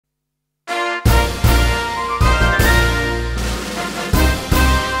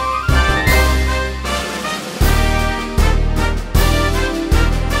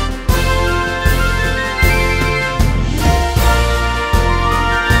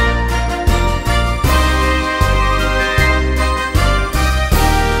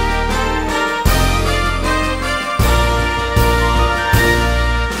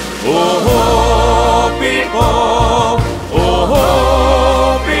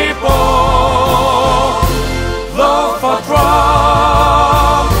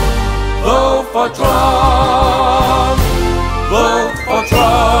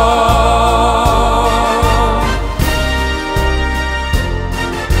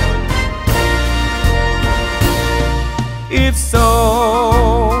If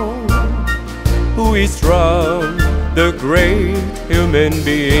so, who is Trump, the great human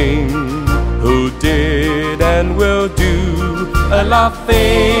being who did and will do a lot of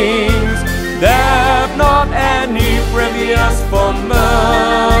things that not any previous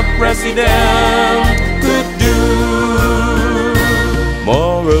former president could do.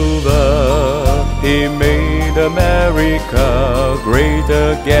 Moreover, he made America great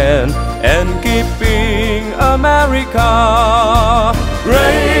again and keeping America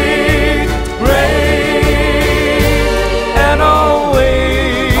great, great, and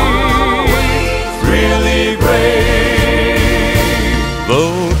always really great.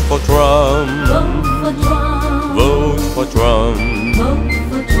 Vote for Trump. Vote for Trump.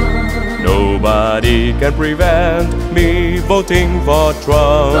 Nobody can prevent me voting for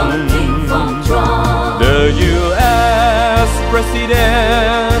Trump. The U.S.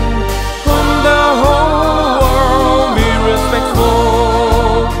 President, whom the whole world be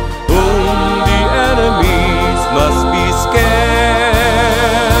respectful, whom the enemies must be scared.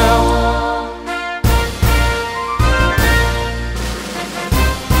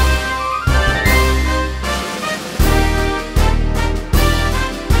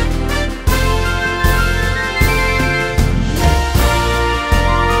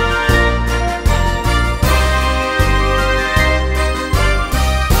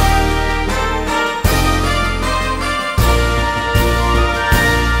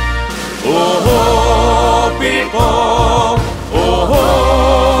 Oh, people,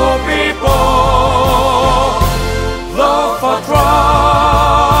 vote for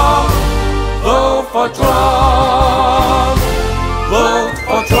Trump, vote for Trump, vote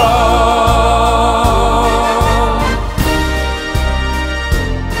for Trump.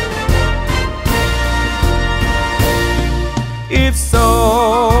 If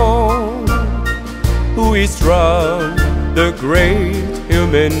so, who is Trump, the great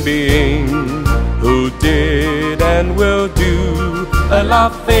human being who did and will do a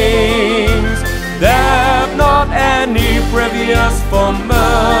lot of things that not any previous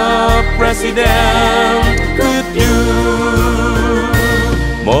former president could do.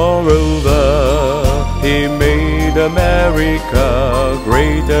 Moreover, he made America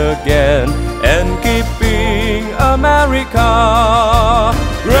great again and keeping America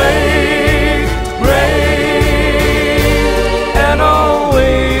great, great, and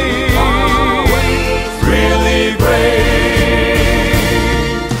always really great.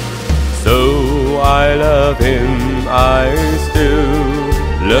 So I love him, I still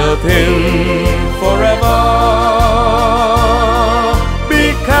love him.